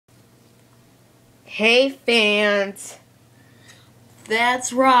Hey fans,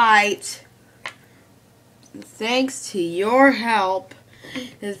 that's right. Thanks to your help,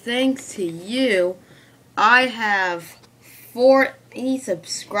 and thanks to you, I have 40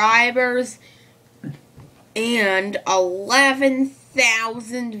 subscribers and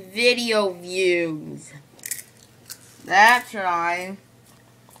 11,000 video views. That's right.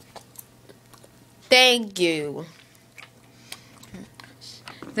 Thank you.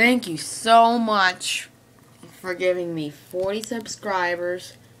 Thank you so much for giving me 40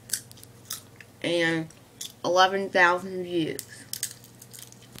 subscribers and 11,000 views.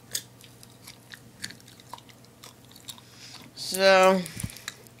 So,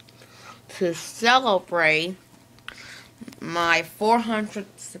 to celebrate my 40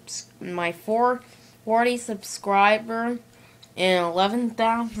 subscriber and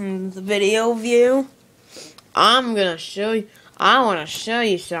 11,000 video view, I want to show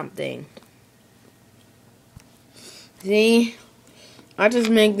you something. See, I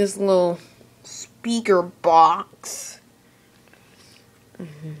just make this little speaker box.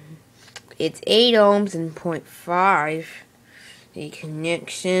 It's 8 ohms and 0.5. The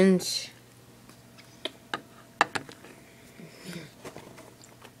connections.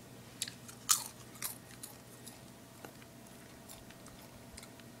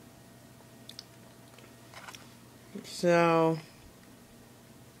 So,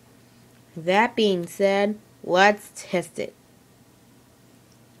 that being said, let's test it.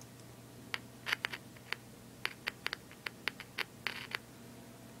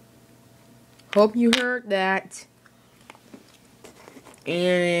 Hope you heard that.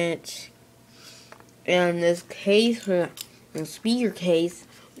 And this case, the speaker case,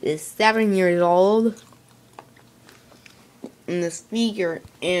 is 7 years old. And the speaker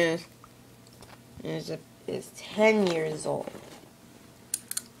is 10 years old.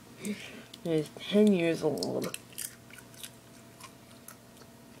 It's 10 years old.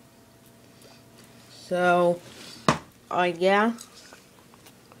 So, yeah.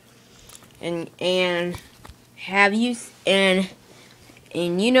 And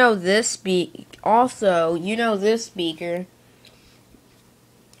you know this speaker. Also, you know this speaker.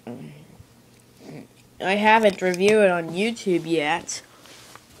 I haven't reviewed it on YouTube yet.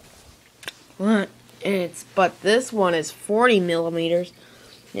 But this one is 40 millimeters.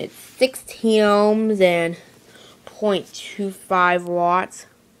 It's 16 ohms and 0.25 watts.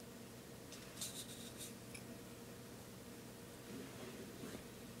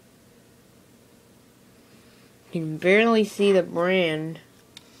 You can barely see the brand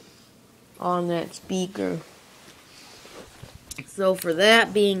on that speaker. So for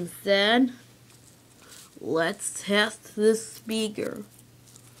that being said, let's test this speaker.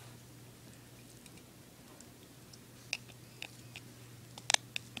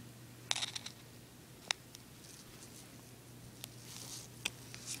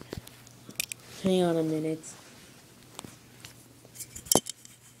 Hang on a minute.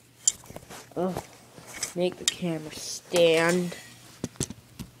 Oh, make the camera stand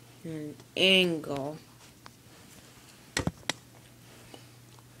at an angle.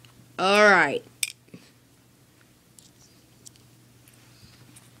 Alright.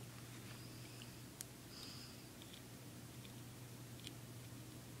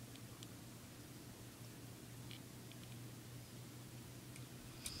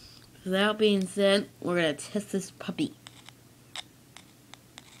 With that being said, we're going to test this puppy.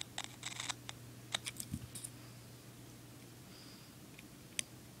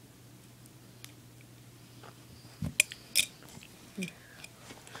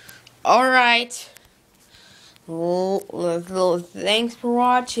 Alright. Well, thanks for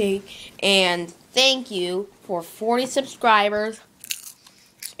watching, and thank you for 40 subscribers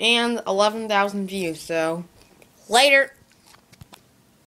and 11,000 views. So, later.